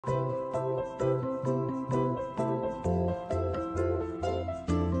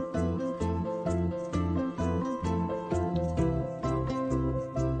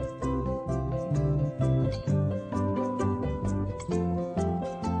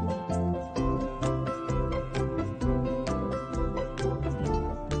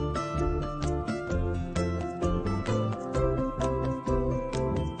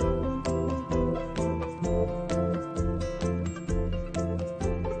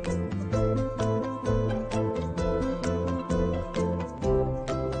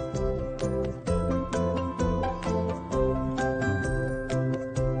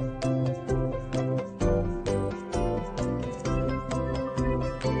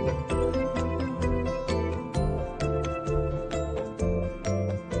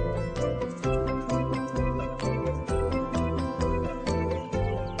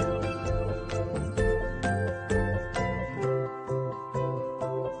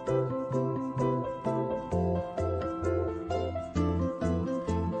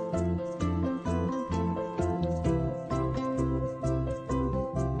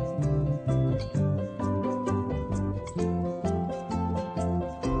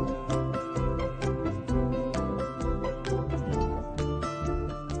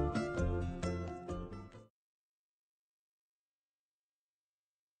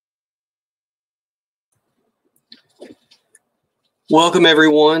Welcome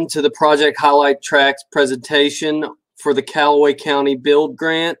everyone to the Project Highlight Tracks presentation for the Calloway County Build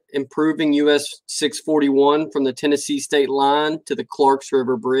Grant, improving US 641 from the Tennessee state line to the Clarks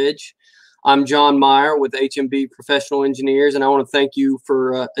River Bridge. I'm John Meyer with HMB Professional Engineers, and I want to thank you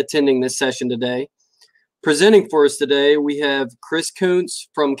for attending this session today. Presenting for us today, we have Chris Kuntz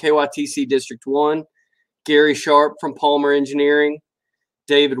from KYTC District 1, Gary Sharpe from Palmer Engineering,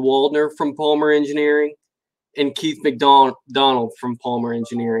 David Waldner from Palmer Engineering, and Keith McDonald from Palmer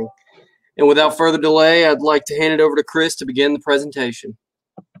Engineering. And without further delay, I'd like to hand it over to Chris to begin the presentation.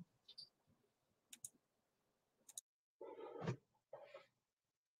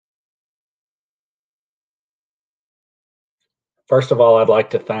 First of all, I'd like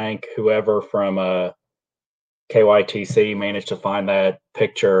to thank whoever from KYTC managed to find that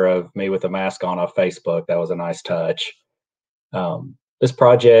picture of me with a mask on off Facebook. That was a nice touch. This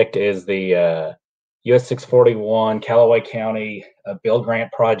project is the US 641 Calloway County Build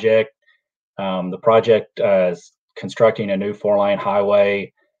Grant project. The project is constructing a new 4-lane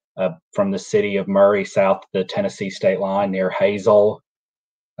highway from the city of Murray south to the Tennessee state line near Hazel.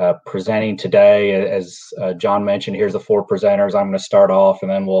 Presenting today, as John mentioned, here's the 4 presenters. I'm going to start off, and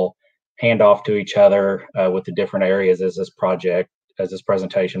then we'll hand off to each other with the different areas as this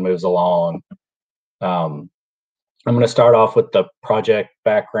presentation moves along. I'm going to start off with the project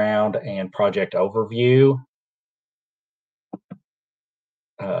background and project overview.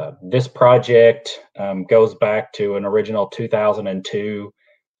 This project goes back to an original 2002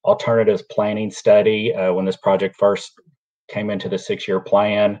 alternatives planning study. When this project first came into the 6-year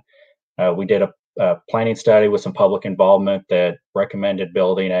plan, we did a planning study with some public involvement that recommended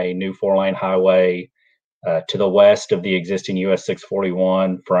building a new 4-lane highway to the west of the existing US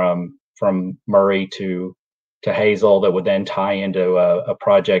 641 from Murray to Hazel, that would then tie into a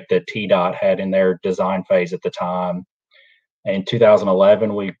project that TNDOT had in their design phase at the time. In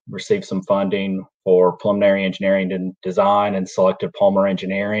 2011, we received some funding for preliminary engineering and design and selected Palmer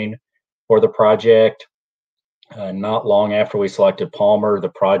Engineering for the project. Not long after we selected Palmer, the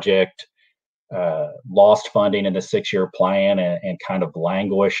project lost funding in the 6-year plan and kind of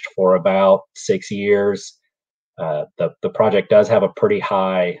languished for about 6 years. The project does have a pretty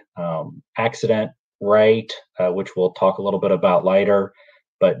high accident rate, which we'll talk a little bit about later.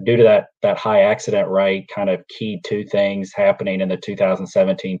 But due to that high accident rate, kind of key 2 things happening in the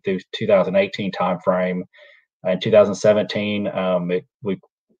 2017 through 2018 timeframe. In 2017, we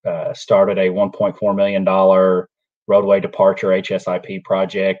started a $1.4 million roadway departure HSIP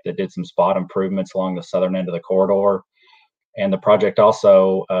project that did some spot improvements along the southern end of the corridor. And the project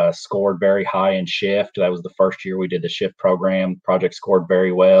also scored very high in shift. That was the first year we did the shift program. The project scored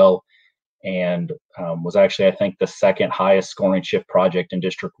very well, and was actually, I think, the 2nd highest scoring shift project in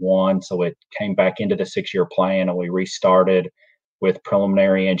District 1. So it came back into the 6-year plan, and we restarted with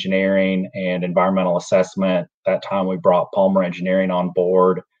preliminary engineering and environmental assessment. That time we brought Palmer Engineering on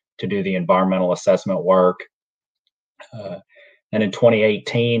board to do the environmental assessment work. And in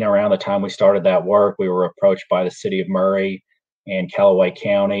 2018, around the time we started that work, we were approached by the city of Murray and Calloway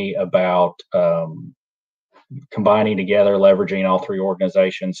County about combining together, leveraging all 3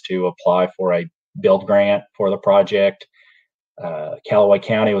 organizations to apply for a build grant for the project. Calloway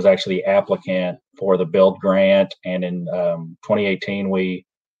County was actually the applicant for the build grant, and in 2018 we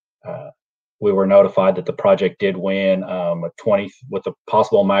were notified that the project did win with a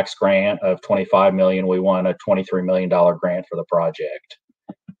possible max grant of $25 million. We won a $23 million grant for the project.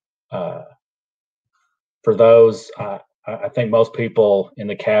 For those, I think most people in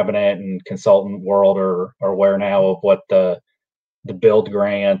the cabinet and consultant world are aware now of what the build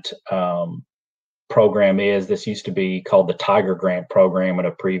grant program is. This used to be called the Tiger Grant program in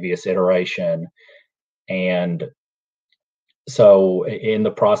a previous iteration. And so in the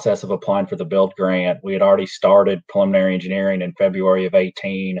process of applying for the build grant, we had already started preliminary engineering in February of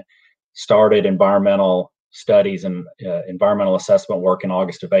 18, started environmental studies and environmental assessment work in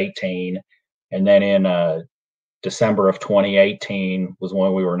August of 18, and then in December of 2018 was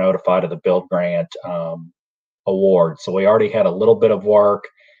when we were notified of the build grant award. So we already had a little bit of work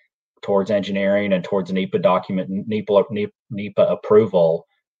towards engineering and towards NEPA NEPA approval,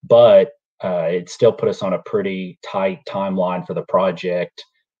 but it still put us on a pretty tight timeline for the project.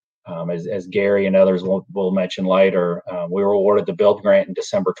 As Gary and others will mention later, we were awarded the build grant in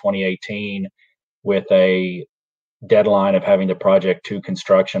December 2018 with a deadline of having the project to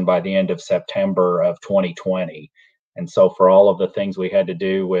construction by the end of September of 2020. And so for all of the things we had to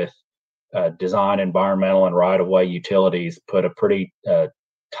do with design, environmental, and right-of-way utilities, put a pretty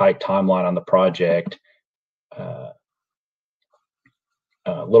tight timeline on the project.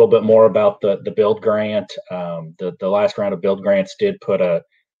 A little bit more about the build grant. The last round of build grants did put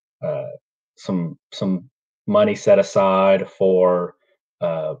some money set aside for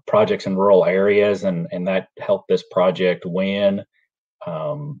projects in rural areas, and that helped this project win.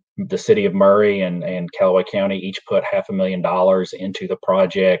 The city of Murray and Calloway County each put $500,000 into the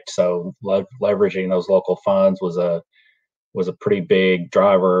project, so leveraging those local funds was a pretty big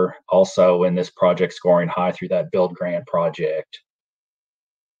driver also in this project scoring high through that build grant project.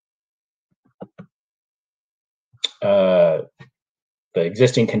 The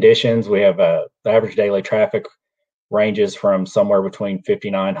existing conditions, we have the average daily traffic ranges from somewhere between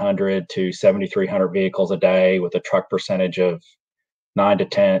 5,900 to 7,300 vehicles a day, with a truck percentage of 9 to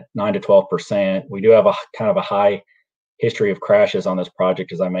 12%. We do have a kind of a high history of crashes on this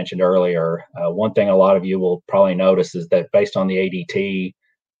project, as I mentioned earlier. One thing a lot of you will probably notice is that based on the ADT,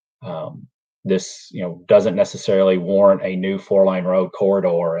 this doesn't necessarily warrant a new 4-lane road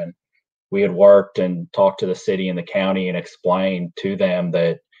corridor. And we had worked and talked to the city and the county and explained to them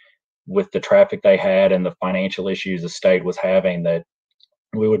that with the traffic they had and the financial issues the state was having, that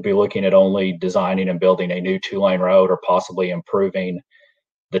we would be looking at only designing and building a new 2-lane road, or possibly improving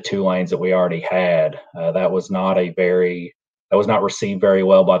the 2 lanes that we already had. That was not received very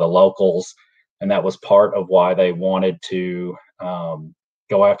well by the locals, and that was part of why they wanted to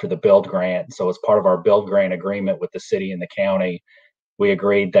go after the build grant. So as part of our build grant agreement with the city and the county, we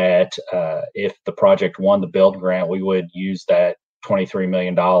agreed that if the project won the build grant, we would use that $23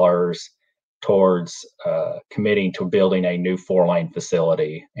 million towards committing to building a new 4-lane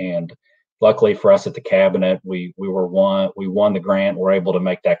facility. And luckily for us at the cabinet, we won the grant. We're able to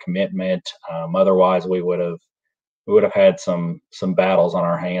make that commitment. Otherwise, we would have had some battles on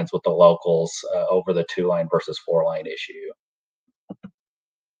our hands with the locals over the 2-lane versus 4-lane issue.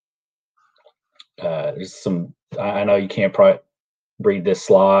 There's some. I know you can't read this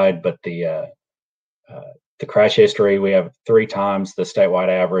slide, but the crash history, we have 3 times the statewide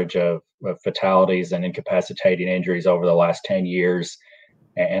average of fatalities and incapacitating injuries over the last 10 years.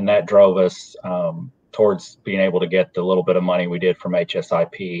 And that drove us towards being able to get the little bit of money we did from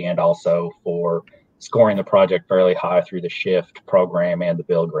HSIP, and also for scoring the project fairly high through the SHIFT program and the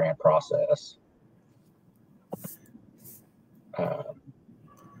build grant process.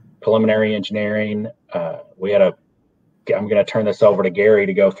 Preliminary engineering, I'm going to turn this over to Gary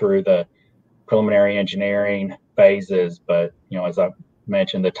to go through the preliminary engineering phases, but as I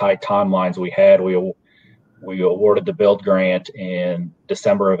mentioned, the tight timelines we had, we awarded the build grant in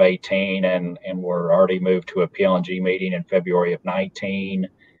December of 2018, and we're already moved to a PL&G meeting in February of 2019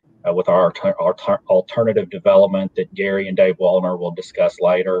 with our alternative development that Gary and Dave Waldner will discuss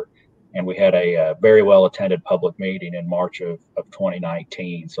later. And we had a very well attended public meeting in March of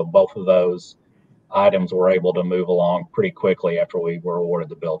 2019. So both of those items were able to move along pretty quickly after we were awarded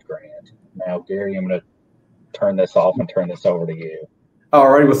the build grant. Now, Gary, I'm going to turn this off and turn this over to you. All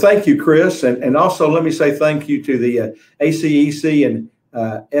right. Well, thank you, Chris. And also let me say thank you to the ACEC and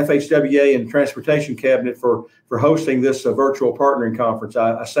FHWA and Transportation Cabinet for hosting this virtual partnering conference.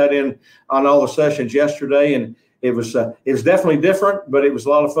 I sat in on all the sessions yesterday, and it was definitely different, but it was a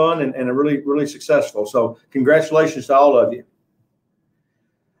lot of fun and really, really successful. So congratulations to all of you.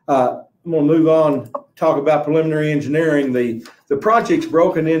 I'm going to move on, talk about preliminary engineering. The project's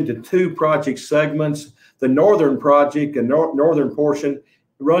broken into 2 project segments. The northern project, a northern portion,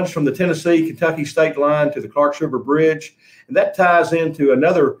 runs from the Tennessee-Kentucky state line to the Clarks River Bridge. And that ties into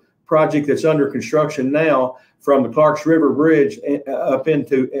another project that's under construction now from the Clarks River Bridge up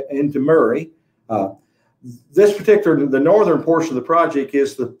into Murray. The northern portion of the project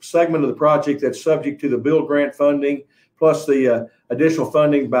is the segment of the project that's subject to the build grant funding, plus the additional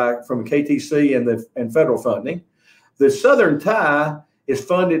funding from KTC and federal funding. The southern tie is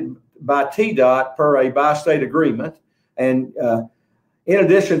funded by TDOT per a bi-state agreement. And in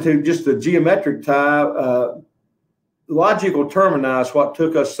addition to just the geometric tie, logical termini is what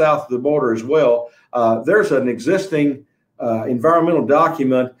took us south of the border as well. There's an existing environmental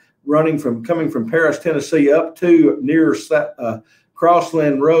document coming from Paris, Tennessee, up to near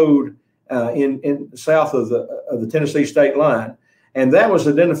Crossland Road in south of the Tennessee state line, and that was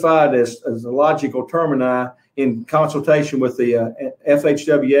identified as a logical termini in consultation with the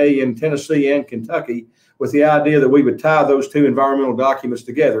FHWA in Tennessee and Kentucky, with the idea that we would tie those 2 environmental documents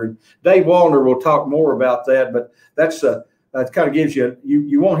together. And Dave Waldner will talk more about that, but that kind of gives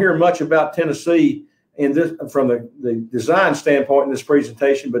you won't hear much about Tennessee in this from the design standpoint in this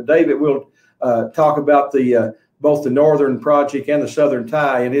presentation, but David will talk about both the northern project and the southern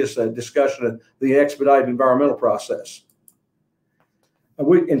tie in his discussion of the expedited environmental process.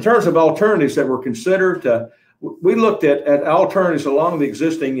 In terms of alternatives that were considered, we looked at alternatives along the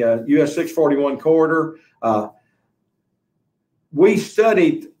existing US 641 corridor. We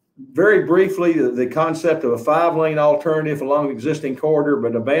studied very briefly the concept of a 5-lane alternative along the existing corridor,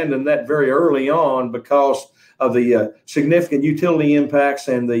 but abandoned that very early on because of the significant utility impacts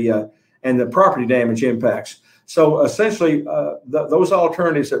and the property damage impacts. So essentially, those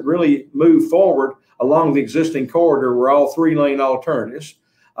alternatives that really moved forward along the existing corridor were all 3-lane alternatives.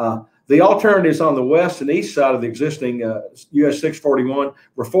 The alternatives on the west and east side of the existing US 641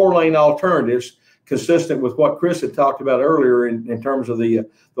 were 4-lane alternatives, consistent with what Chris had talked about earlier in terms of the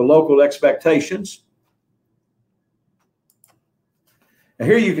local expectations. And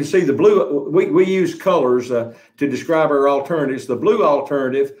here you can see the blue. We use colors to describe our alternatives. The blue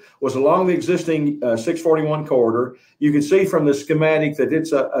alternative was along the existing 641 corridor. You can see from the schematic that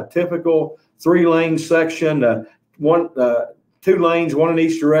it's a typical 3-lane section, 2 lanes, 1 in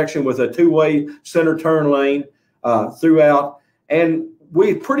each direction, with a 2-way center turn lane throughout. And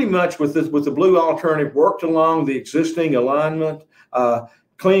we pretty much, with the blue alternative, worked along the existing alignment,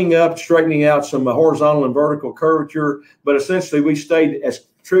 cleaning up, straightening out some horizontal and vertical curvature, but essentially we stayed as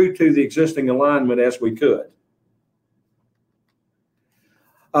true to the existing alignment as we could.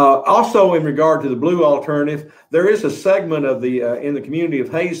 Also, in regard to the blue alternative, there is a segment of in the community of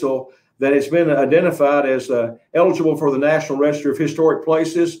Hazel that has been identified as eligible for the National Register of Historic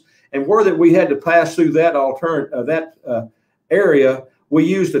Places, and where that we had to pass through that area, we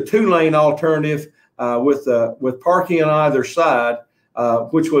used a 2-lane alternative with parking on either side,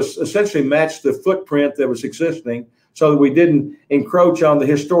 which was essentially matched the footprint that was existing, so that we didn't encroach on the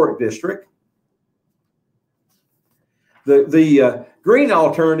historic district. The green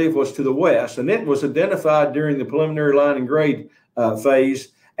alternative was to the west, and it was identified during the preliminary line and grade phase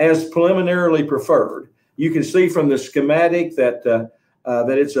as preliminarily preferred. You can see from the schematic that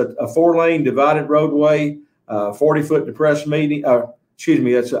it's a 4-lane divided roadway, 40-foot depressed median. Excuse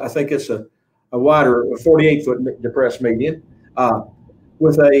me, I think it's a wider 48-foot depressed median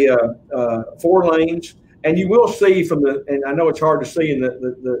with 4 lanes. And you will see from and I know it's hard to see in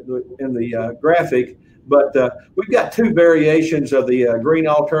the graphic, but we've got 2 variations of the green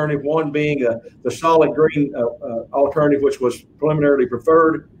alternative, one being the solid green alternative, which was preliminarily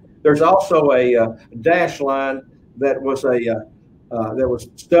preferred. There's also a dash line that was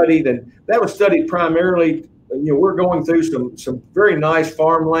studied, and that was studied primarily. We're going through some very nice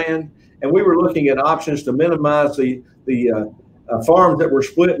farmland, and we were looking at options to minimize the farms that were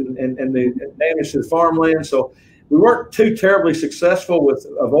split and the damage to the farmland. So we weren't too terribly successful with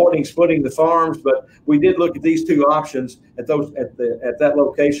avoiding splitting the farms, but we did look at these 2 options at that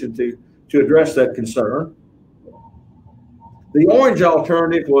location to address that concern. The orange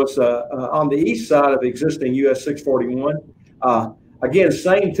alternative was on the east side of the existing US 641. Again,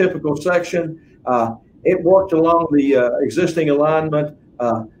 same typical section. It worked along the existing alignment.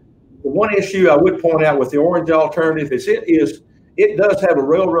 The one issue I would point out with the orange alternative is it does have a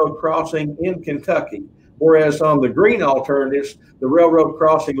railroad crossing in Kentucky, whereas on the green alternatives, the railroad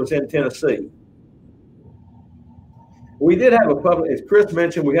crossing was in Tennessee. We did have a public, as Chris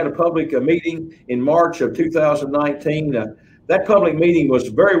mentioned, we had a public meeting in March of 2019. That public meeting was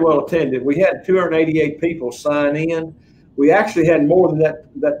very well attended. We had 288 people sign in. We actually had more than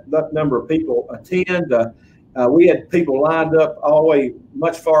that number of people attend. We had people lined up all the way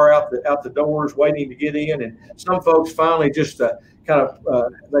much far out the doors waiting to get in, and some folks finally just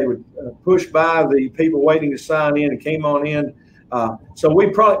they would push by the people waiting to sign in and came on in. So we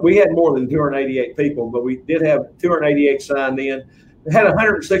had more than 288 people, but we did have 288 signed in. We had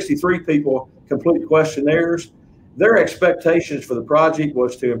 163 people complete questionnaires. Their expectations for the project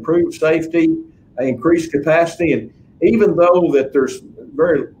was to improve safety, increase capacity, and even though that there's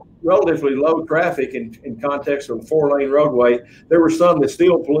relatively low traffic in context of a 4-lane roadway, there were some that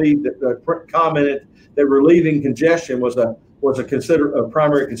still believed that commented that relieving congestion was a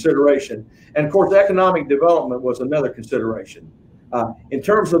primary consideration. And of course, economic development was another consideration. In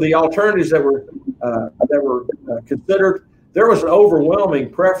terms of the alternatives that were considered, there was an overwhelming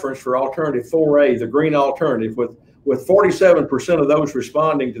preference for alternative 4A, the green alternative, with 47% of those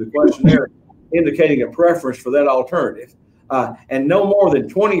responding to the questionnaire indicating a preference for that alternative. And no more than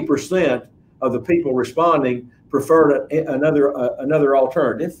 20% of the people responding preferred another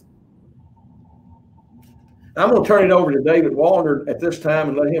alternative. I'm going to turn it over to David Waldner at this time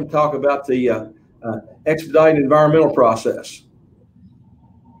and let him talk about the expedited environmental process.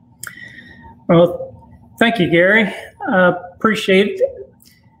 Well, thank you, Gary. Appreciate it.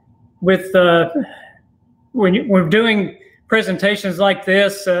 With when we're doing presentations like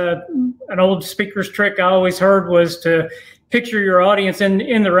this, an old speaker's trick I always heard was to picture your audience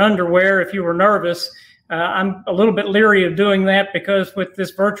in their underwear if you were nervous. I'm a little bit leery of doing that because with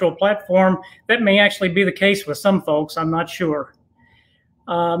this virtual platform, that may actually be the case with some folks. I'm not sure.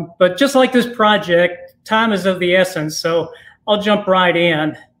 But just like this project, time is of the essence, so I'll jump right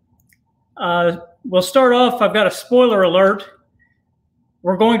in. We'll start off, I've got a spoiler alert.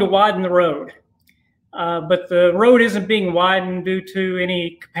 We're going to widen the road. But the road isn't being widened due to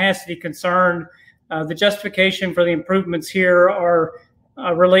any capacity concern. The justification for the improvements here are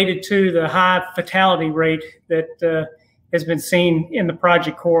related to the high fatality rate that has been seen in the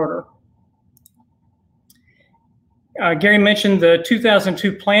project corridor. Gary mentioned the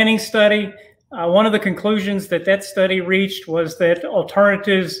 2002 planning study. One of the conclusions that study reached was that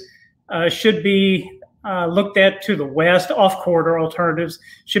alternatives should be looked at to the west. Off-corridor alternatives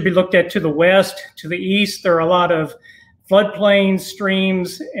should be looked at to the west. To the east, there are a lot of floodplains,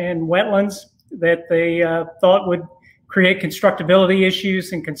 streams, and wetlands that they thought would create constructability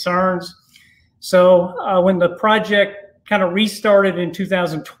issues and concerns. So when the project kind of restarted in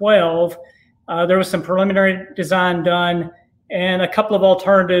 2012, there was some preliminary design done, and a couple of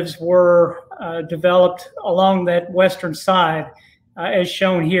alternatives were developed along that western side, as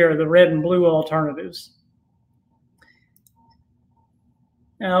shown here, the red and blue alternatives.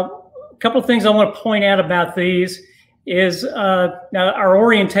 Now, a couple of things I want to point out about these is now our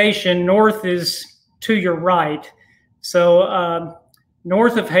orientation, north is to your right. So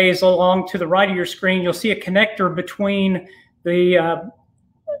north of Hazel, along to the right of your screen, you'll see a connector between the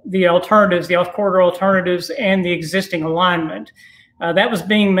alternatives, the off-corridor alternatives, and the existing alignment. That was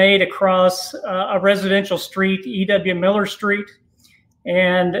being made across a residential street, E.W. Miller Street,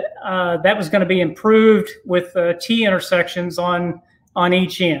 and that was going to be improved with T intersections on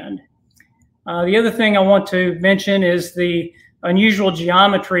each end. The other thing I want to mention is the unusual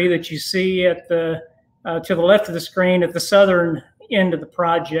geometry that you see at the to the left of the screen at the southern end of the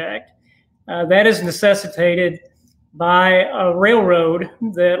project. That is necessitated by a railroad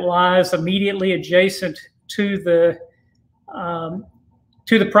that lies immediately adjacent to the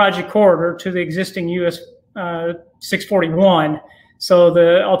project corridor, to the existing US 641. So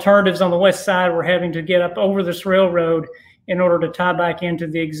the alternatives on the west side were having to get up over this railroad in order to tie back into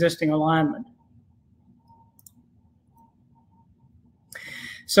the existing alignment.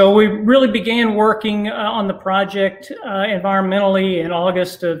 So we really began working on the project environmentally in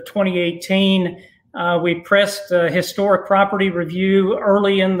August of 2018. We pressed a historic property review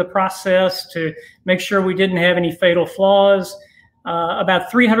early in the process to make sure we didn't have any fatal flaws.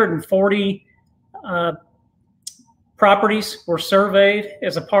 About 340 properties were surveyed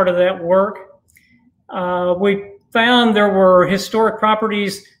as a part of that work. We found there were historic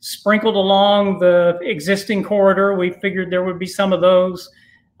properties sprinkled along the existing corridor. We figured there would be some of those.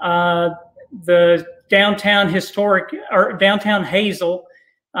 The downtown Hazel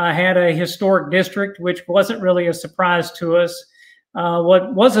had a historic district, which wasn't really a surprise to us.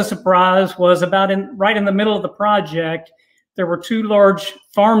 What was a surprise was right in the middle of the project, there were two large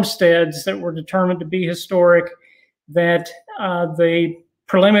farmsteads that were determined to be historic that the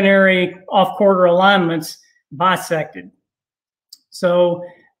preliminary off-corridor alignments bisected. So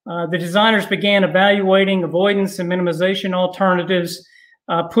the designers began evaluating avoidance and minimization alternatives,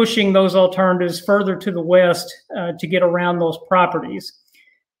 pushing those alternatives further to the west to get around those properties.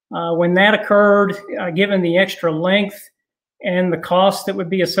 When that occurred, given the extra length and the cost that would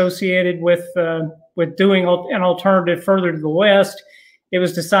be associated with doing an alternative further to the west, it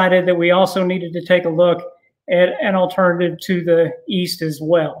was decided that we also needed to take a look at an alternative to the east as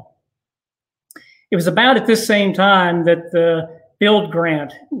well. It was about at this same time that the build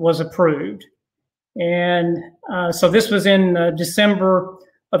grant was approved. And so this was in December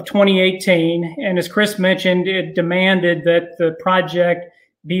of 2018. And as Chris mentioned, it demanded that the project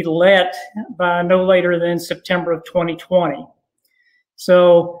be let by no later than September of 2020.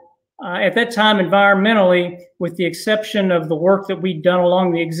 So at that time, environmentally, with the exception of the work that we'd done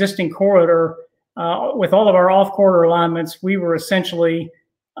along the existing corridor, with all of our off-corridor alignments, we were essentially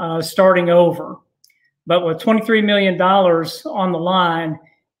starting over. But with $23 million on the line,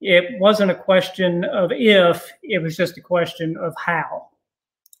 it wasn't a question of if, it was just a question of how.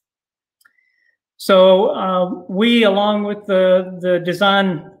 So we, along with the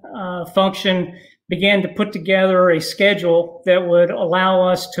design function, began to put together a schedule that would allow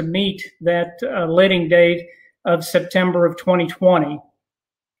us to meet that letting date of September of 2020.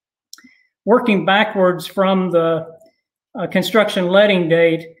 Working backwards from the construction letting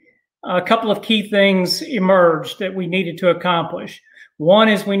date, a couple of key things emerged that we needed to accomplish. One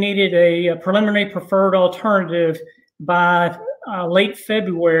is we needed a preliminary preferred alternative by late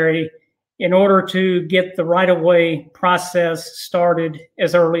February in order to get the right-of-way process started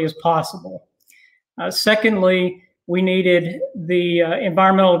as early as possible. Secondly, we needed the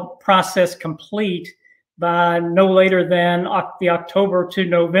environmental process complete by no later than the October to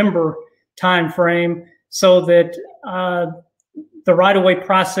November timeframe, so that the right-of-way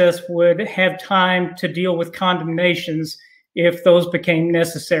process would have time to deal with condemnations if those became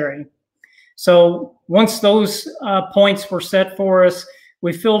necessary. So once those points were set for us,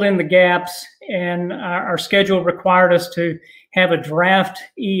 we filled in the gaps, and our schedule required us to have a draft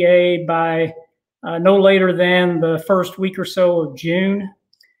EA by no later than the first week or so of June,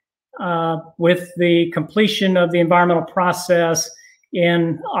 with the completion of the environmental process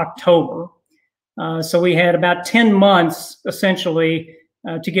in October. So we had about 10 months, essentially,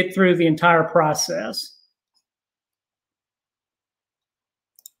 to get through the entire process.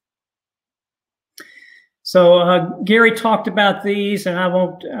 So Gary talked about these, and I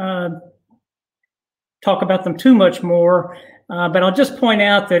won't talk about them too much more, but I'll just point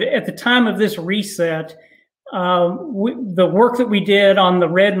out that at the time of this reset, the work that we did on the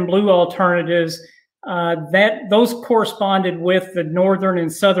red and blue alternatives, those corresponded with the northern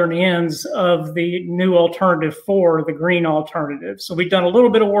and southern ends of the new alternative 4, the green alternative. So we've done a little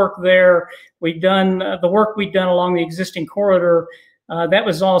bit of work there. We've done the work we've done along the existing corridor. That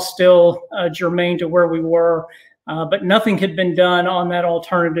was all still germane to where we were, but nothing had been done on that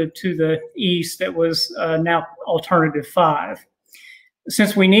alternative to the east that was now alternative 5.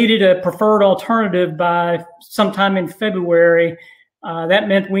 Since we needed a preferred alternative by sometime in February, that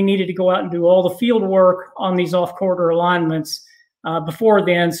meant we needed to go out and do all the field work on these off-corridor alignments before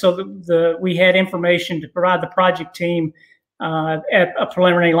then, so that we had information to provide the project team at a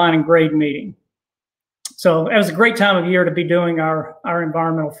preliminary line and grade meeting. So it was a great time of year to be doing our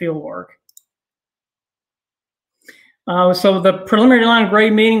environmental field work. So the preliminary line and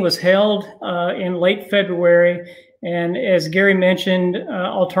grade meeting was held in late February. And as Gary mentioned,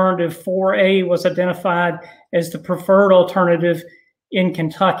 alternative 4A was identified as the preferred alternative in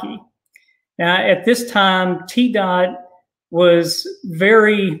Kentucky. Now, at this time, TDOT was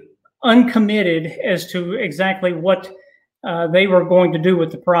very uncommitted as to exactly what they were going to do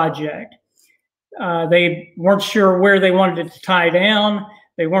with the project. They weren't sure where they wanted it to tie down.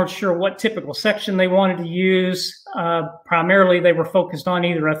 They weren't sure what typical section they wanted to use. Primarily, they were focused on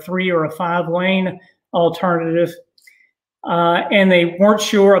either a 3 or a 5-lane alternative. And they weren't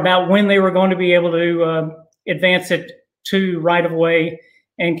sure about when they were going to be able to advance it to right-of-way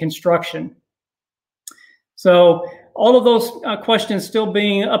and construction. So all of those questions still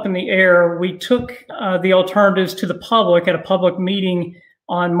being up in the air, we took the alternatives to the public at a public meeting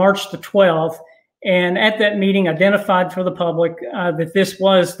on March the 12th. And at that meeting, identified for the public that this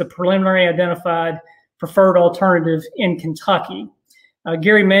was the preliminary identified preferred alternative in Kentucky.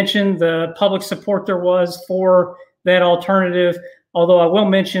 Gary mentioned the public support there was for that alternative, although I will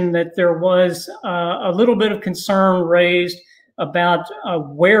mention that there was a little bit of concern raised about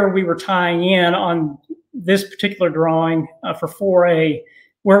where we were tying in on this particular drawing for 4A,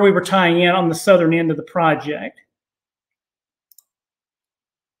 where we were tying in on the southern end of the project.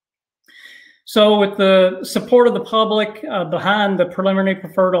 So with the support of the public behind the preliminary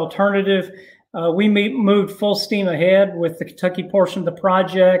preferred alternative, we moved full steam ahead with the Kentucky portion of the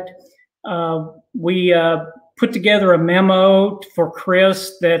project. We put together a memo for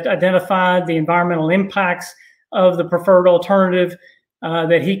Chris that identified the environmental impacts of the preferred alternative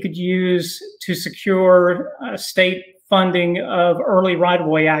that he could use to secure state funding of early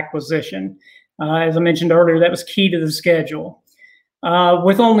right-of-way acquisition. As I mentioned earlier, that was key to the schedule.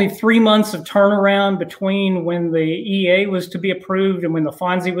 With only 3 months of turnaround between when the EA was to be approved and when the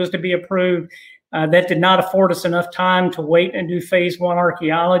FONSI was to be approved, that did not afford us enough time to wait and do phase 1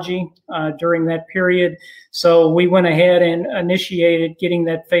 archaeology during that period. So we went ahead and initiated getting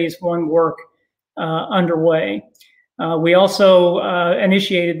that phase 1 work underway. We also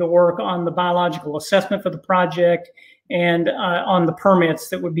initiated the work on the biological assessment for the project and on the permits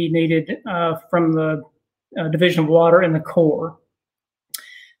that would be needed from the Division of Water and the Corps.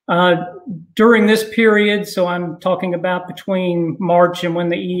 During this period, so I'm talking about between March and when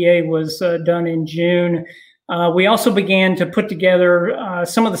the EA was done in June, we also began to put together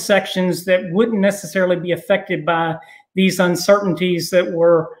some of the sections that wouldn't necessarily be affected by these uncertainties that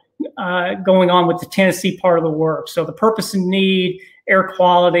were going on with the Tennessee part of the work. So the purpose and need, air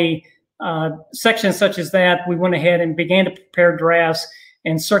quality, sections such as that, we went ahead and began to prepare drafts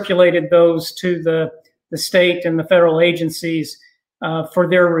and circulated those to the state and the federal agencies for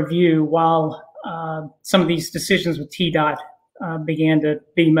their review while some of these decisions with TDOT began to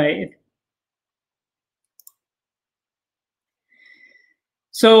be made.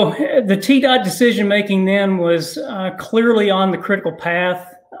 So the TDOT decision making then was clearly on the critical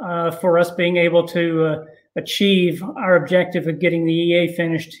path for us being able to achieve our objective of getting the EA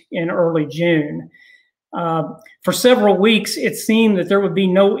finished in early June. For several weeks, it seemed that there would be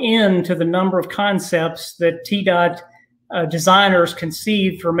no end to the number of concepts that TDOT designers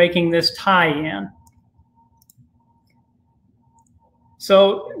conceived for making this tie-in.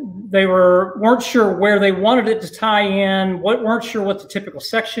 So they weren't sure where they wanted it to tie in, weren't sure what the typical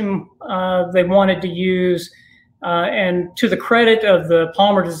section they wanted to use. And to the credit of the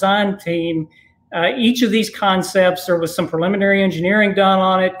Palmer design team, each of these concepts, there was some preliminary engineering done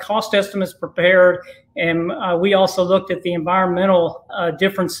on it, cost estimates prepared, and we also looked at the environmental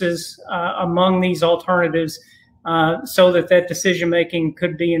differences among these alternatives so that decision-making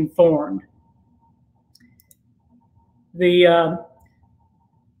could be informed.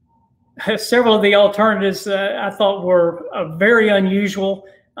 Several of the alternatives I thought were very unusual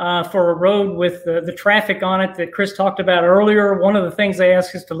for a road with the traffic on it that Chris talked about earlier. One of the things they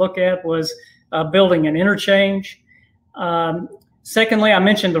asked us to look at was building an interchange. Secondly, I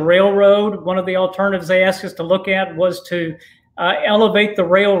mentioned the railroad. One of the alternatives they asked us to look at was to elevate the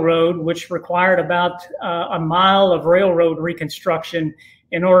railroad, which required about a mile of railroad reconstruction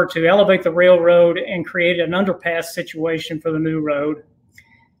in order to elevate the railroad and create an underpass situation for the new road.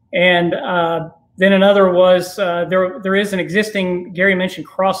 And then another was there is an existing, Gary mentioned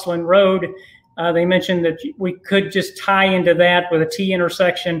Crossland Road. They mentioned that we could just tie into that with a T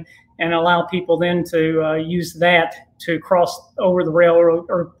intersection and allow people then to use that to cross over the railroad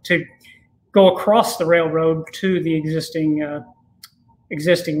or to go across the railroad to the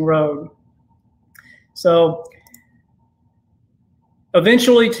existing road. So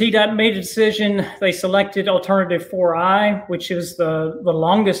eventually TDOT made a decision. They selected alternative 4I, which is the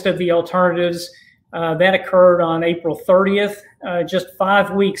longest of the alternatives. That occurred on April 30th, just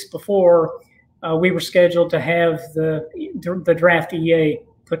 5 weeks before we were scheduled to have the draft EA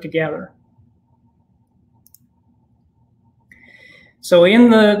put together. So in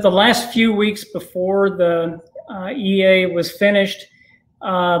the last few weeks before the EA was finished,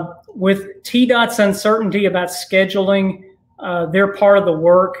 with TDOT's uncertainty about scheduling their part of the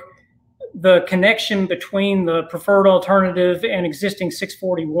work, the connection between the preferred alternative and existing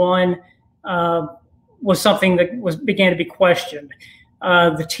 641 was something that began to be questioned.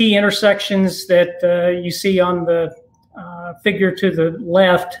 The T intersections that you see on the figure to the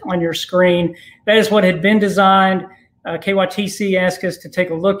left on your screen, that is what had been designed. KYTC asked us to take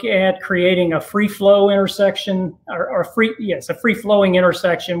a look at creating a free flow intersection, a free flowing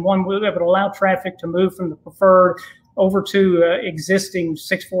intersection, one that would allow traffic to move from the preferred over to existing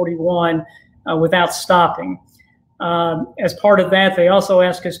 641 without stopping. As part of that, they also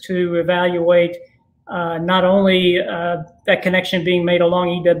asked us to evaluate not only that connection being made along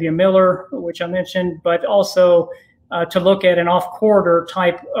E.W. Miller, which I mentioned, but also to look at an off-corridor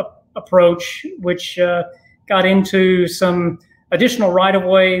type approach, which got into some additional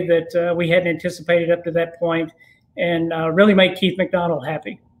right-of-way that we hadn't anticipated up to that point, and really made Keith McDonald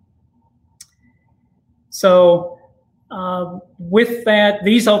happy. So with that,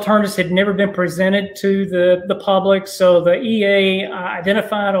 these alternatives had never been presented to the public, so the EA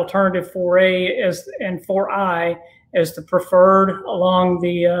identified alternative 4A and 4I as the preferred along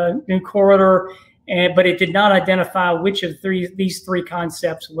the new corridor, but it did not identify which of these three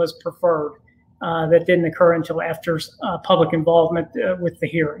concepts was preferred. That didn't occur until after public involvement with the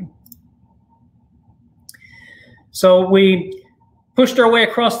hearing. So we pushed our way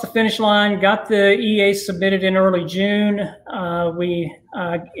across the finish line, got the EA submitted in early June. The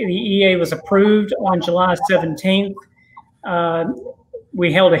EA was approved on July 17th.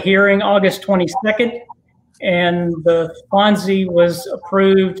 We held a hearing August 22nd, and the FONSI was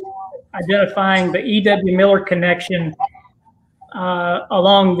approved, identifying the E.W. Miller connection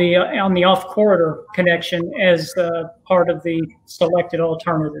on the off-corridor connection as part of the selected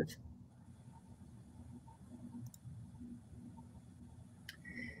alternative.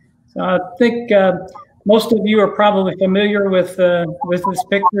 So I think most of you are probably familiar with this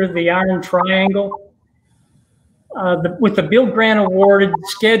picture, the iron triangle. With the build grant awarded,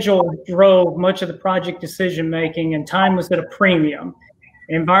 schedule drove much of the project decision-making, and time was at a premium.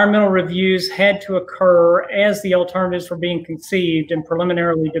 Environmental reviews had to occur as the alternatives were being conceived and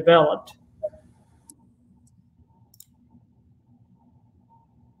preliminarily developed.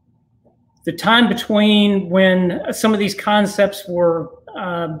 The time between when some of these concepts were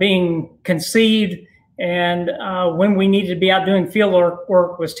being conceived and when we needed to be out doing field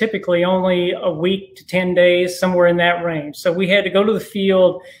work was typically only a week to 10 days, somewhere in that range. So we had to go to the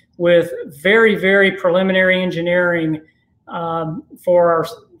field with very, very preliminary engineering for our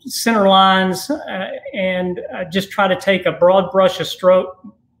center lines and just try to take a broad brush stroke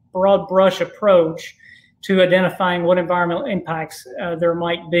broad brush approach to identifying what environmental impacts there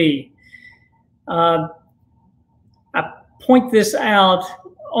might be. I point this out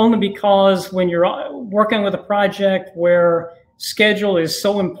only because when you're working with a project where schedule is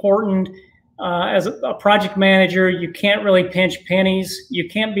so important, as a project manager, you can't really pinch pennies. You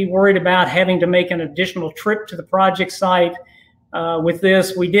can't be worried about having to make an additional trip to the project site. With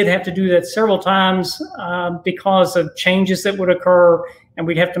this, we did have to do that several times because of changes that would occur, and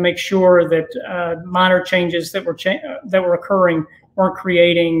we'd have to make sure that minor changes that were occurring weren't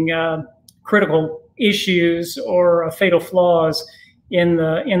creating critical issues or fatal flaws in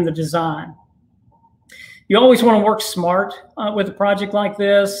the design. You always want to work smart with a project like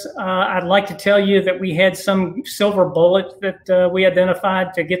this. I'd like to tell you that we had some silver bullet that we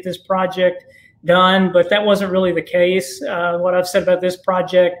identified to get this project done, but that wasn't really the case. What I've said about this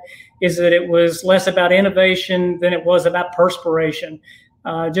project is that it was less about innovation than it was about perspiration.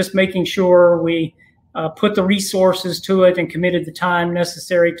 Just making sure we put the resources to it and committed the time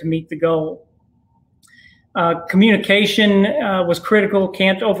necessary to meet the goal. Communication was critical,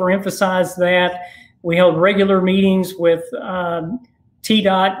 can't overemphasize that. We held regular meetings with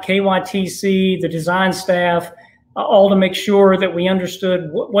TDOT, KYTC, the design staff, all to make sure that we understood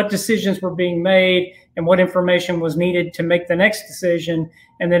what decisions were being made and what information was needed to make the next decision,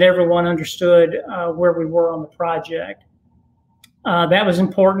 and that everyone understood where we were on the project. That was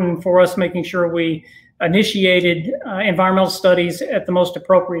important for us, making sure we initiated environmental studies at the most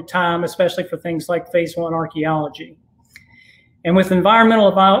appropriate time, especially for things like phase 1 archaeology. And with environmental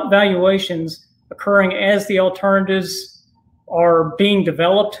evaluations occurring as the alternatives are being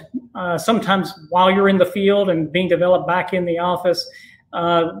developed, sometimes while you're in the field and being developed back in the office,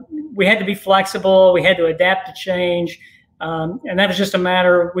 we had to be flexible, we had to adapt to change, and that was just a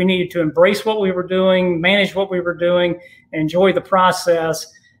matter, we needed to embrace what we were doing, manage what we were doing, enjoy the process,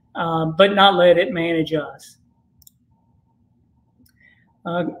 but not let it manage us.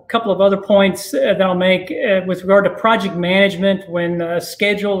 A couple of other points that I'll make with regard to project management. When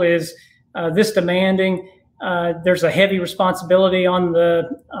schedule is this demanding, there's a heavy responsibility on the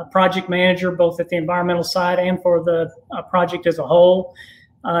project manager, both at the environmental side and for the project as a whole.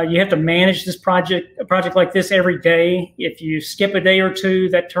 You have to manage a project like this every day. If you skip a day or two,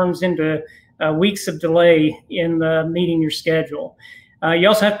 that turns into weeks of delay in meeting your schedule. You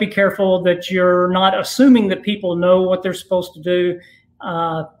also have to be careful that you're not assuming that people know what they're supposed to do,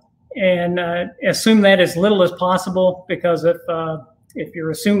 and assume that as little as possible, because if you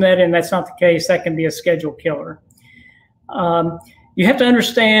assume that and that's not the case, that can be a schedule killer. You have to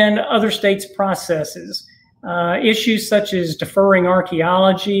understand other states' processes. Issues such as deferring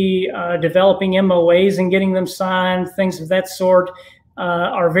archaeology, developing MOAs and getting them signed, things of that sort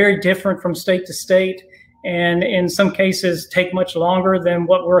are very different from state to state, and in some cases take much longer than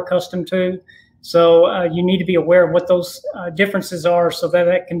what we're accustomed to. So you need to be aware of what those differences are so that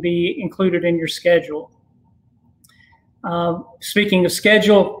that can be included in your schedule. Speaking of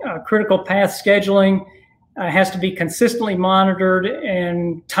schedule, critical path scheduling has to be consistently monitored,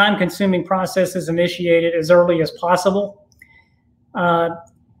 and time-consuming processes initiated as early as possible.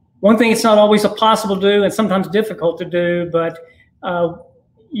 One thing it's not always possible to do and sometimes difficult to do, but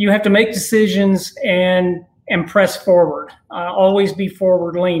you have to make decisions and press forward. Always be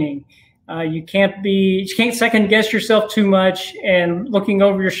forward-leaning. You can't second-guess yourself too much and looking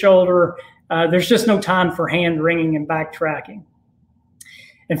over your shoulder. There's just no time for hand-wringing and backtracking.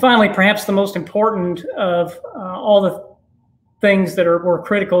 And finally, perhaps the most important of all the things that were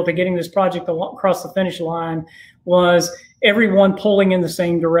critical to getting this project across the finish line was everyone pulling in the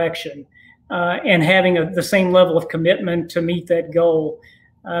same direction and having the same level of commitment to meet that goal.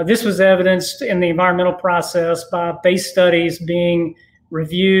 This was evidenced in the environmental process by base studies being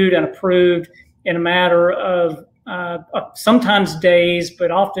reviewed and approved in a matter of sometimes days,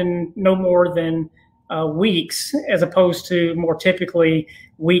 but often no more than weeks, as opposed to more typically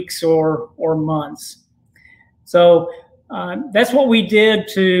weeks or months. So that's what we did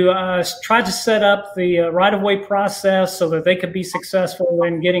to try to set up the right-of-way process so that they could be successful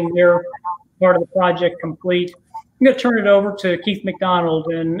in getting their part of the project complete. I'm going to turn it over to Keith McDonald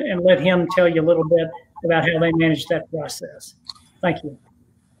and let him tell you a little bit about how they managed that process. Thank you.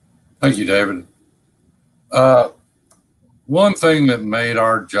 Thank you, David. One thing that made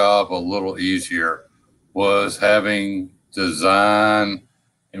our job a little easier was having design,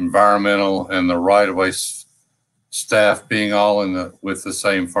 environmental, and the right-of-way staff being all with the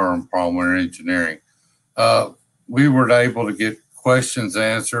same firm, Waldner Engineering. We were able to get questions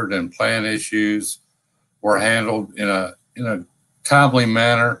answered, and plan issues were handled in a timely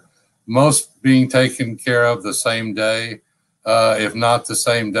manner, most being taken care of the same day. if not the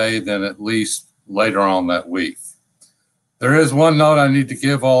same day, then at least later on that week. There is one note I need to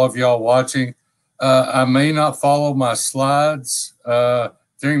give all of y'all watching. I may not follow my slides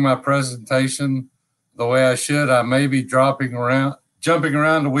during my presentation the way I should. I may be jumping around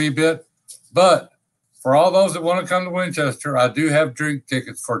a wee bit, but for all those that want to come to Winchester, I do have drink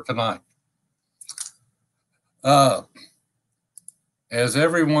tickets for tonight. As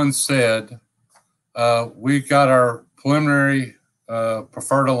everyone said, we got our preliminary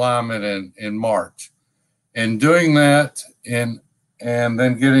preferred alignment in March. In doing that, and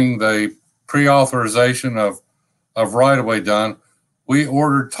then getting the pre-authorization of right-of-way done, we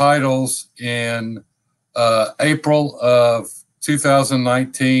ordered titles in April of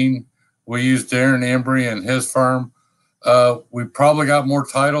 2019. We used Darren Embry and his firm. We probably got more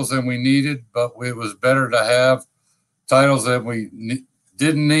titles than we needed, but it was better to have titles that we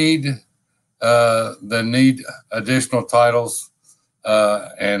didn't need than need additional titles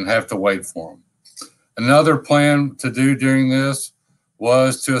and have to wait for them. Another plan to do during this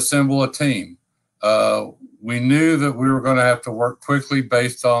was to assemble a team. We knew that we were going to have to work quickly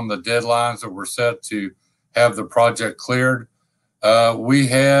based on the deadlines that were set to have the project cleared. We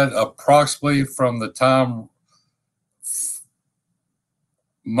had approximately, from the time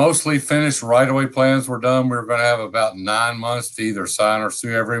mostly finished right-of-way plans were done, we were going to have about 9 months to either sign or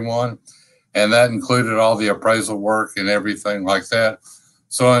sue everyone. And that included all the appraisal work and everything like that.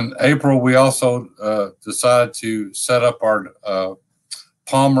 So in April, we also decided to set up our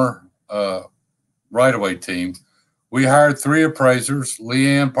Palmer right-of-way team. We hired 3 appraisers: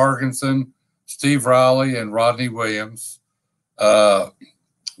 Leanne Parkinson, Steve Riley, and Rodney Williams.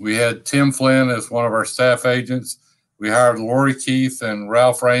 We had Tim Flynn as one of our staff agents. We hired Lori Keith and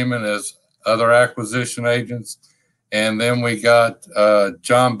Ralph Raymond as other acquisition agents. And then we got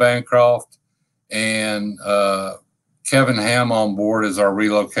John Bancroft and Kevin Ham on board as our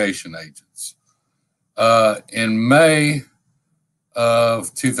relocation agents. In May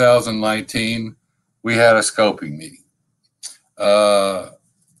of 2019, we had a scoping meeting.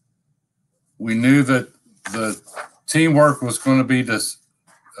 We knew that the teamwork was going to be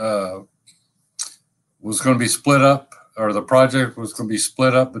split up, or the project was going to be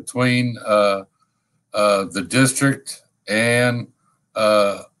split up between the district and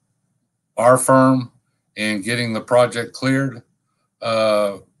our firm in getting the project cleared.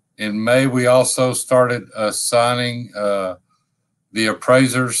 In May, we also started assigning the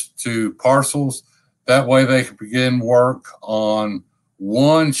appraisers to parcels. That way they could begin work on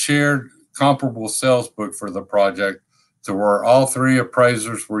one shared comparable sales book for the project, to where all 3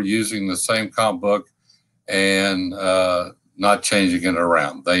 appraisers were using the same comp book and not changing it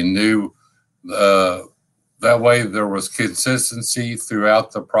around. They knew that way there was consistency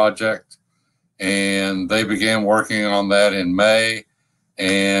throughout the project, and they began working on that in May,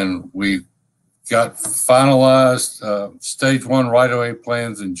 and we got finalized stage 1 right-of-way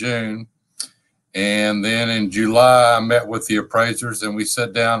plans in June. And then in July, I met with the appraisers and we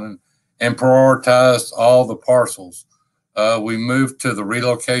sat down and prioritized all the parcels. We moved to the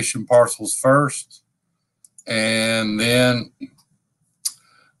relocation parcels first, and then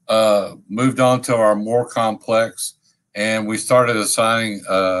moved on to our more complex, and we started assigning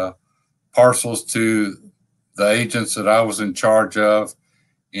parcels to the agents that I was in charge of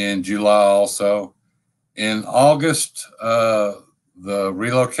in July also. In August, the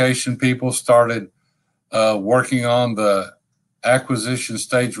relocation people started working on the acquisition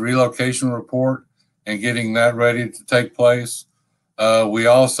stage relocation report and getting that ready to take place. We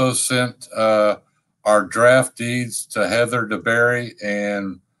also sent our draft deeds to Heather DeBerry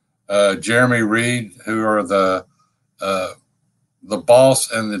and Jeremy Reed, who are the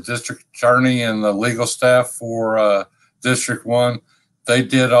boss and the district attorney and the legal staff for District 1. They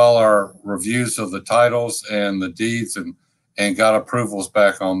did all our reviews of the titles and the deeds and got approvals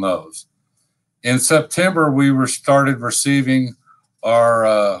back on those. In September, we started receiving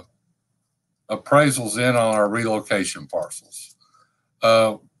our appraisals in on our relocation parcels.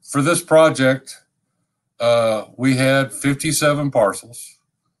 For this project, we had 57 parcels.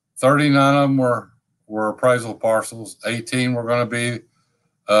 39 of them were appraisal parcels. 18 were going to be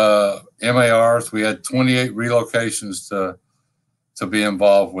MARs. We had 28 relocations to be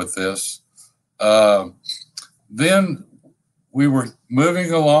involved with this. Then we were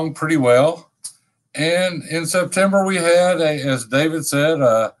moving along pretty well. And in September, we had, as David said,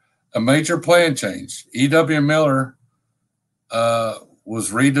 a major plan change. E.W. Miller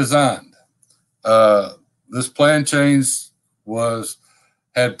was redesigned. This plan change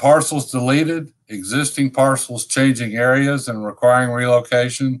had parcels deleted, existing parcels changing areas and requiring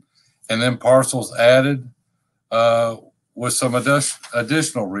relocation, and then parcels added. with some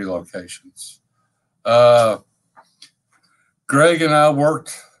additional relocations. Greg and I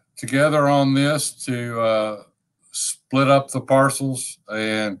worked together on this to split up the parcels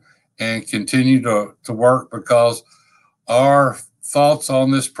and continue to work, because our thoughts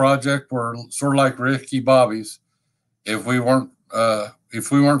on this project were sort of like Ricky Bobby's. If we weren't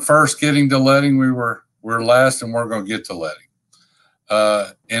first getting to letting, we're last, and we're going to get to letting.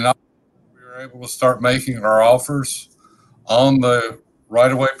 And we were able to start making our offers on the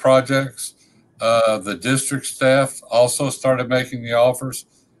right-of-way projects. The district staff also started making the offers.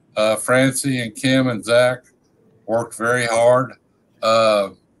 Francie and Kim and Zach worked very hard.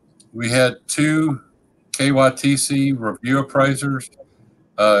 We had 2 KYTC review appraisers,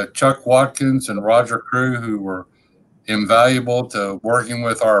 Chuck Watkins and Roger Crew, who were invaluable to working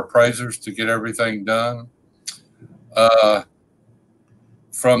with our appraisers to get everything done.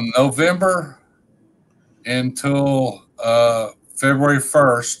 From November until February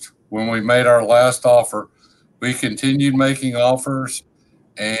 1st, when we made our last offer, we continued making offers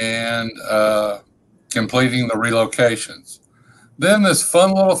and completing the relocations. Then this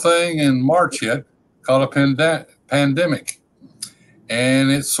fun little thing in March hit called a pandemic,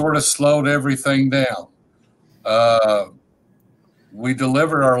 and it sort of slowed everything down. We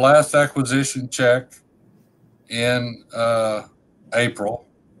delivered our last acquisition check in April.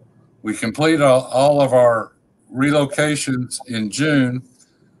 We completed all of our relocations in June,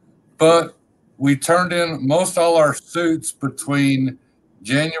 but we turned in most all our suits between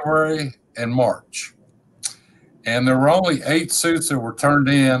January and March. And there were only 8 suits that were turned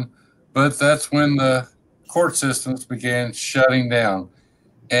in, but that's when the court systems began shutting down.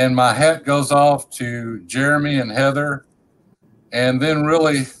 And my hat goes off to Jeremy and Heather, and then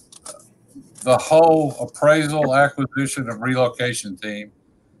really the whole appraisal, acquisition, and relocation team,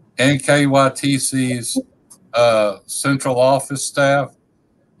 and KYTC's central office staff,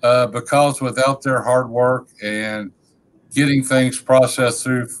 because without their hard work and getting things processed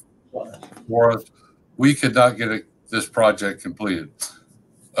through for us, we could not get this project completed.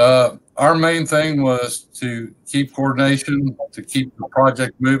 Our main thing was to keep coordination, to keep the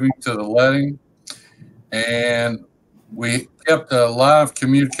project moving to the letting, and we kept a live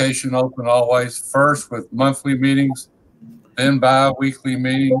communication open always, first with monthly meetings, then bi-weekly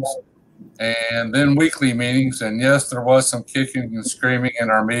meetings, and then weekly meetings. And yes, there was some kicking and screaming in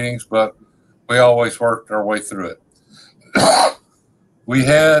our meetings, but we always worked our way through it. We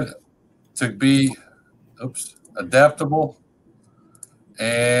had to be adaptable,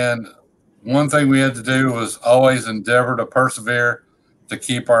 and one thing we had to do was always endeavor to persevere to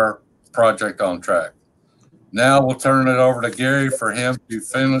keep our project on track. Now we'll turn it over to Gary for him to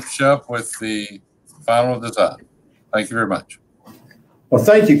finish up with the final design. Thank you very much. Well,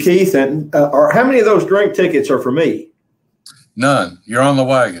 thank you, Keith. And how many of those drink tickets are for me? None. You're on the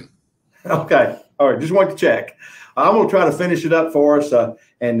wagon. Okay. All right. Just wanted to check. I'm going to try to finish it up for us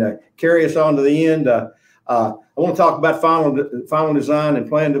and carry us on to the end. I want to talk about final design and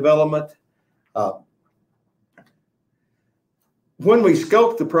plan development. When we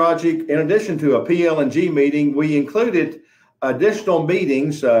scoped the project, in addition to a PL&G meeting, we included additional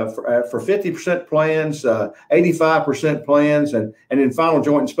meetings for 50% plans, 85% plans, and in final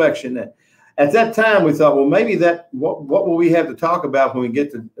joint inspection. At that time, we thought, well, maybe what will we have to talk about when we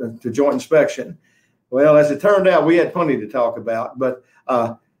get to joint inspection? Well, as it turned out, we had plenty to talk about. But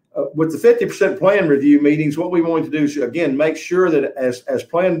with the 50% plan review meetings, what we wanted to do is, again, make sure that as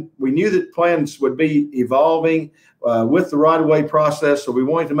planned, we knew that plans would be evolving with the right-of-way process. So we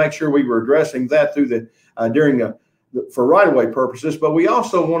wanted to make sure we were addressing that through for right-of-way purposes. But we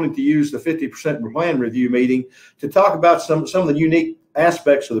also wanted to use the 50% plan review meeting to talk about some of the unique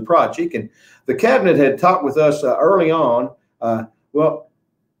aspects of the project. And the cabinet had talked with us early on.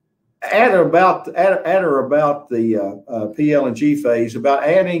 At or about the PL&G phase, about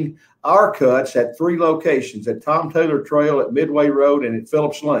adding RCUTs at 3 locations, at Tom Taylor Trail, at Midway Road, and at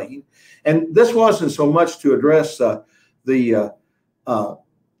Phillips Lane. And this wasn't so much to address the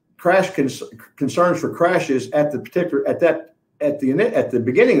crash concerns for crashes at the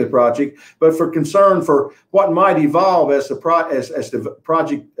beginning of the project, but for concern for what might evolve as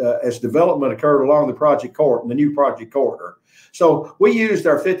development occurred along the project corridor, the new project corridor. So we used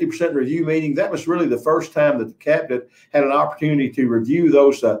our 50% review meeting. That was really the first time that the cabinet had an opportunity to review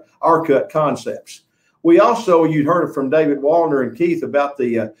those RCUT concepts. We also, you'd heard from David Waldner and Keith about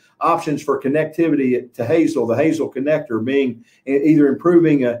the options for connectivity to Hazel, the Hazel connector being either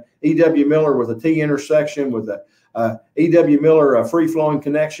improving E.W. Miller with a T intersection with E.W. Miller free-flowing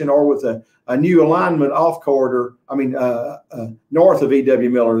connection, or with a new alignment off corridor, north of E.W.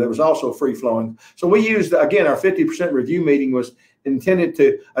 Miller that was also free-flowing. So we used, again, our 50% review meeting was intended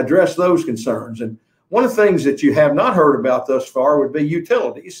to address those concerns. And one of the things that you have not heard about thus far would be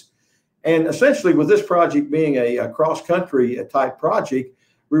utilities. And essentially, with this project being a cross-country type project,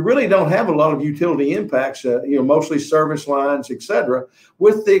 we really don't have a lot of utility impacts, mostly service lines, et cetera,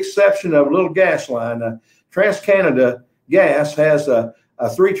 with the exception of a little gas line. TransCanada Gas has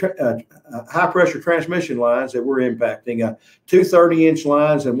three high-pressure transmission lines that we're impacting, two 30-inch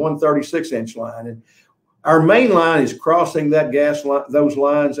lines and one 36-inch line. And our main line is crossing that gas line, those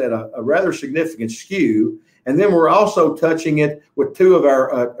lines at a rather significant skew. And then we're also touching it with two of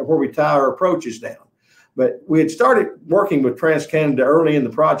our, where we tie our approaches down. But we had started working with TransCanada early in the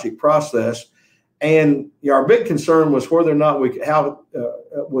project process. And our big concern was whether or not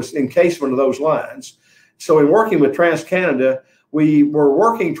was encasement of those lines. So in working with TransCanada, we were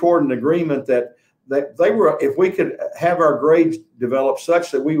working toward an agreement that they were, if we could have our grades developed such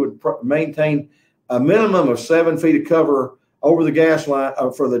that we would maintain a minimum of 7 feet of cover over the gas line,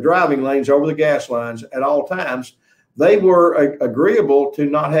 for the driving lanes over the gas lines at all times, they were agreeable to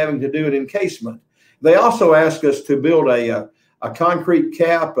not having to do an encasement. They also asked us to build a concrete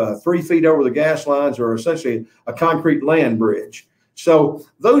cap 3 feet over the gas lines, or essentially a concrete land bridge. So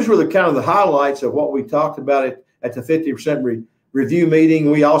those were the kind of the highlights of what we talked about at the 50% review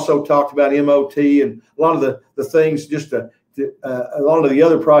meeting. We also talked about MOT and a lot of the things, just a lot of the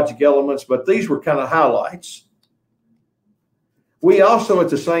other project elements, but these were kind of highlights. We also, at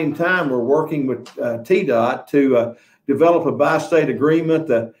the same time, were working with TDOT to develop a bi-state agreement.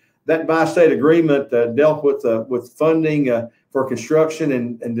 That bi-state agreement dealt with funding for construction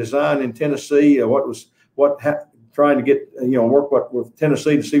and design in Tennessee. Trying to get work with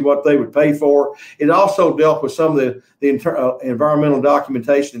Tennessee to see what they would pay for. It also dealt with some of the environmental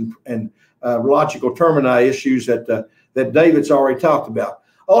documentation and logical termini issues that David's already talked about.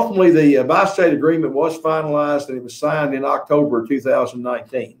 Ultimately, the bi-state agreement was finalized and it was signed in October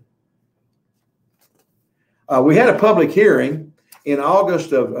 2019. We had a public hearing in August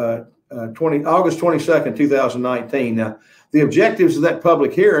 22nd, 2019. Now, the objectives of that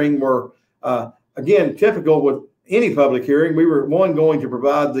public hearing were, again, typical with any public hearing. We were, one, going to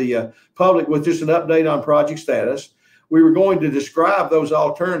provide the public with just an update on project status. We were going to describe those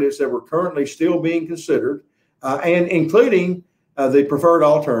alternatives that were currently still being considered, and including the preferred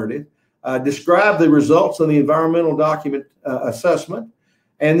alternative, describe the results of the environmental document assessment.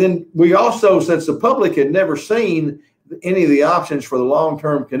 And then we also, since the public had never seen any of the options for the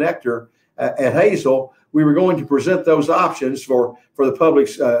long-term connector at Hazel, we were going to present those options for the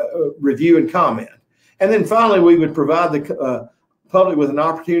public's review and comment. And then finally, we would provide the public with an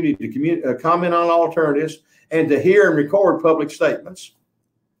opportunity to comment on alternatives and to hear and record public statements.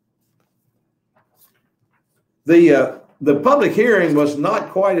 The public hearing was not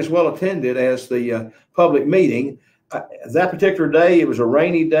quite as well attended as the public meeting. That particular day, it was a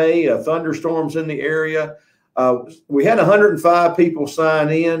rainy day, thunderstorms in the area. We had 105 people sign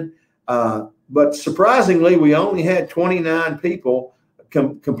in, but surprisingly, we only had 29 people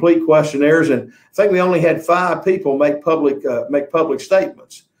complete questionnaires, and I think we only had 5 people make public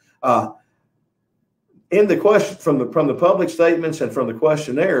statements. In the question from the public statements and from the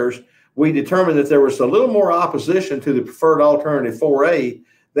questionnaires, we determined that there was a little more opposition to the preferred alternative 4A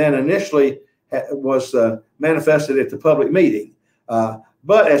than initially was manifested at the public meeting.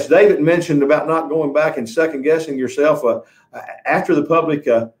 But as David mentioned about not going back and second guessing yourself, after the public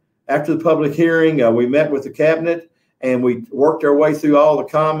hearing, we met with the cabinet and we worked our way through all the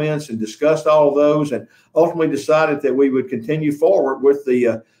comments and discussed all of those, and ultimately decided that we would continue forward with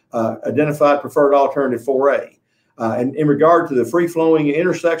the identified preferred alternative 4A. And in regard to the free-flowing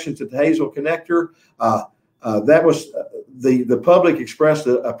intersections at the Hazel connector, that was the public expressed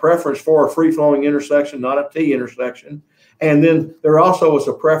a preference for a free-flowing intersection, not a T intersection. And then there also was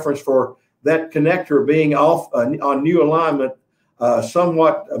a preference for that connector being off on new alignment,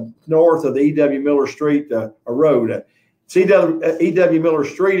 somewhat north of the E.W. Miller Street road. It's E.W. Miller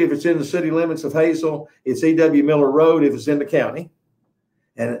Street if it's in the city limits of Hazel. It's E.W. Miller Road if it's in the county.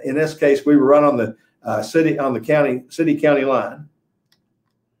 And in this case, we were right on the city-county line.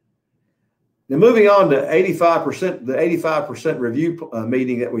 Now, moving on to 85%, the 85% review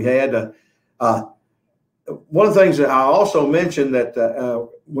meeting that we had. One of the things that I also mentioned that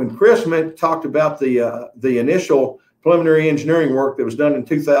when Chris talked about the initial preliminary engineering work that was done in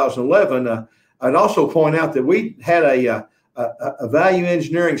 2011, I'd also point out that we had a value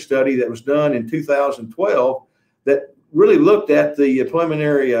engineering study that was done in 2012 that really looked at the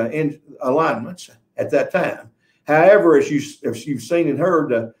preliminary alignments at that time. However, as you've seen and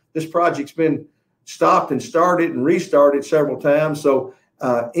heard, this project's been stopped and started and restarted several times. So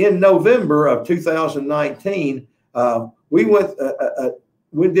in November of 2019, we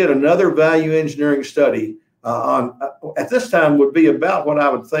did another value engineering study on, at this time would be about what I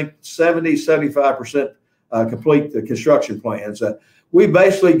would think 75% complete the construction plans. We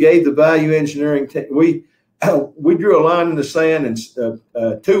basically gave the value engineering, we drew a line in the sand,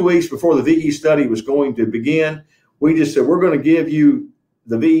 and 2 weeks before the VE study was going to begin, we just said, we're going to give you,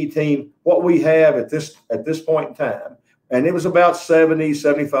 the VE team, what we have at this point in time. And it was about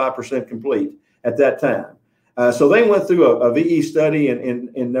 75% complete at that time. So they went through a VE study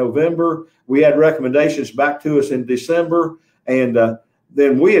in November. We had recommendations back to us in December, and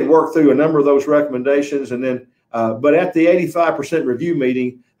then we had worked through a number of those recommendations. And then, but at the 85% review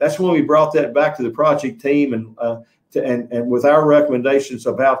meeting, that's when we brought that back to the project team and with our recommendations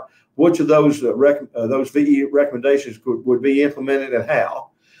about which of those VE recommendations would be implemented and how.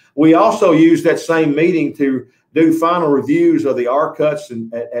 We also used that same meeting to do final reviews of the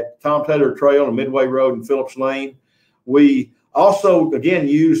RCUTs at Tom Taylor Trail and Midway Road and Phillips Lane. We also, again,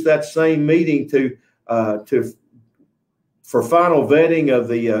 used that same meeting for final vetting of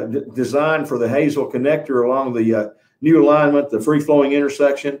the design for the Hazel connector along the new alignment, the free-flowing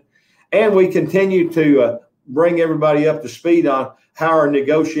intersection. And we continue to bring everybody up to speed on how our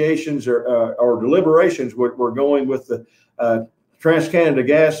negotiations or deliberations were going with the TransCanada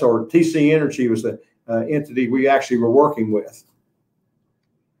Gas, or TCEnergy was the entity we actually were working with.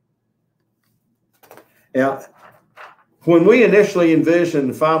 Now, when we initially envisioned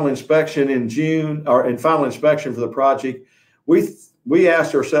the final inspection in June, or in final inspection for the project, we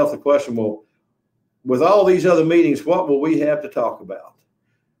asked ourselves the question, well, with all these other meetings, what will we have to talk about?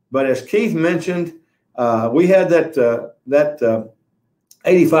 But as Keith mentioned, we had that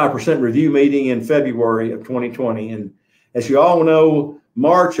 85% review meeting in February of 2020. And as you all know,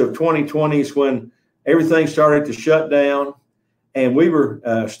 March of 2020 is when everything started to shut down, and we were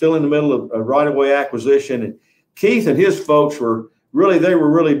still in the middle of a right-of-way acquisition. And Keith and his folks were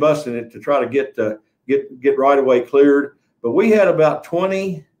really busting it to try to get right-of-way cleared. But we had about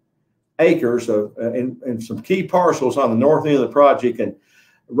 20 acres and some key parcels on the north end of the project, and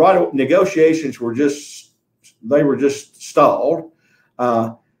negotiations were just stalled.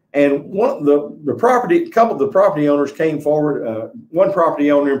 And a couple of the property owners came forward. One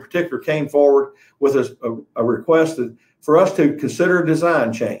property owner in particular came forward with a request for us to consider a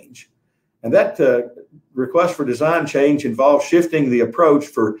design change. And that request for design change involved shifting the approach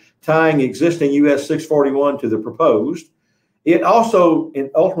for tying existing US 641 to the proposed. It also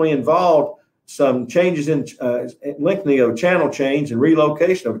ultimately involved some changes in lengthening of a channel change and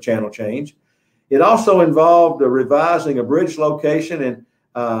relocation of a channel change. It also involved revising a bridge location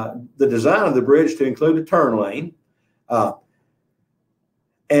and the design of the bridge to include a turn lane.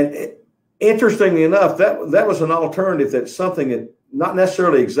 Interestingly enough, that was an alternative, that's something that not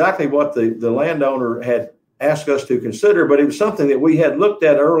necessarily exactly what the landowner had asked us to consider, but it was something that we had looked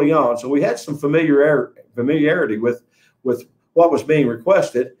at early on. So we had some familiarity with what was being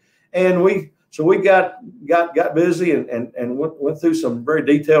requested. And we got busy and went through some very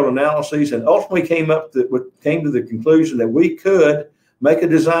detailed analyses, and ultimately came to the conclusion that we could make a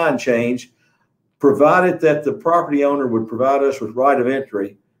design change, provided that the property owner would provide us with right of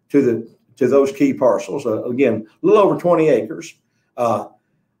entry to those key parcels. Again, a little over 20 acres.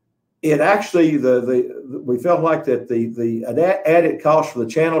 It actually, we felt like that the added cost for the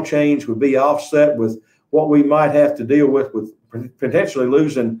channel change would be offset with what we might have to deal with potentially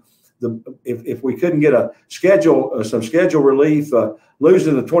losing if we couldn't get some schedule relief,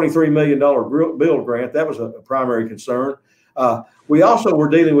 losing the $23 million build grant. That was a primary concern. We also were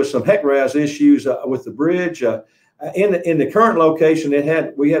dealing with some HECRAS issues with the bridge. In the current location,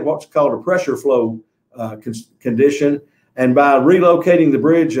 we had what's called a pressure flow condition, and by relocating the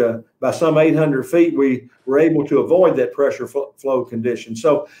bridge by some 800 feet, we were able to avoid that pressure flow condition.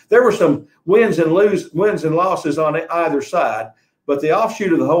 So there were some wins and losses on either side. But the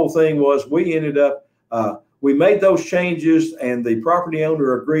offshoot of the whole thing was we ended up, we made those changes, and the property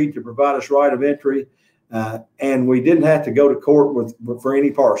owner agreed to provide us right of entry, and we didn't have to go to court for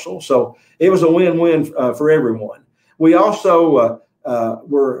any parcel. So it was a win-win for everyone. We also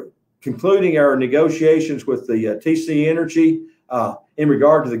were concluding our negotiations with the TCEnergy in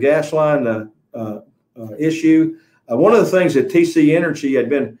regard to the gas line issue. One of the things that TCEnergy had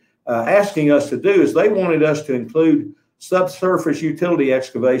been asking us to do is they wanted us to include subsurface utility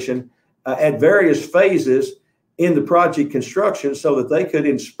excavation at various phases in the project construction, so that they could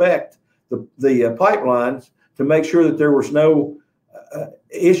inspect the pipelines to make sure that there was no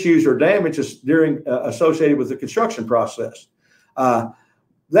issues or damages during associated with the construction process.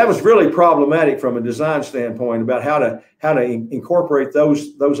 That was really problematic from a design standpoint about how to incorporate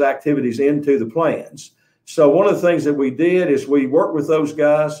those activities into the plans. So one of the things that we did is we worked with those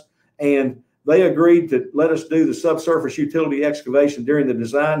guys, and they agreed to let us do the subsurface utility excavation during the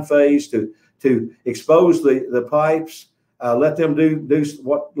design phase to expose the pipes, let them do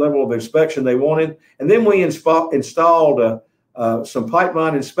what level of inspection they wanted, and then we installed some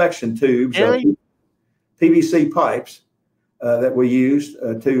pipeline inspection tubes, PVC pipes that we used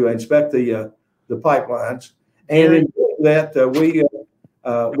to inspect the pipelines, and in doing that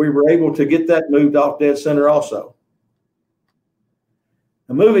we were able to get that moved off dead center also.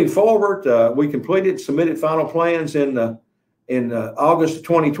 Now, moving forward, we submitted final plans in August of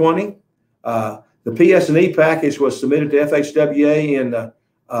 2020. The PS&E package was submitted to FHWA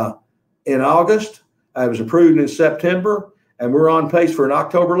in August. It was approved in September, and we're on pace for an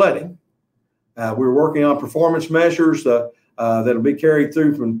October letting. We're working on performance measures that'll be carried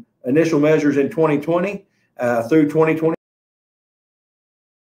through from initial measures in 2020 through 2020.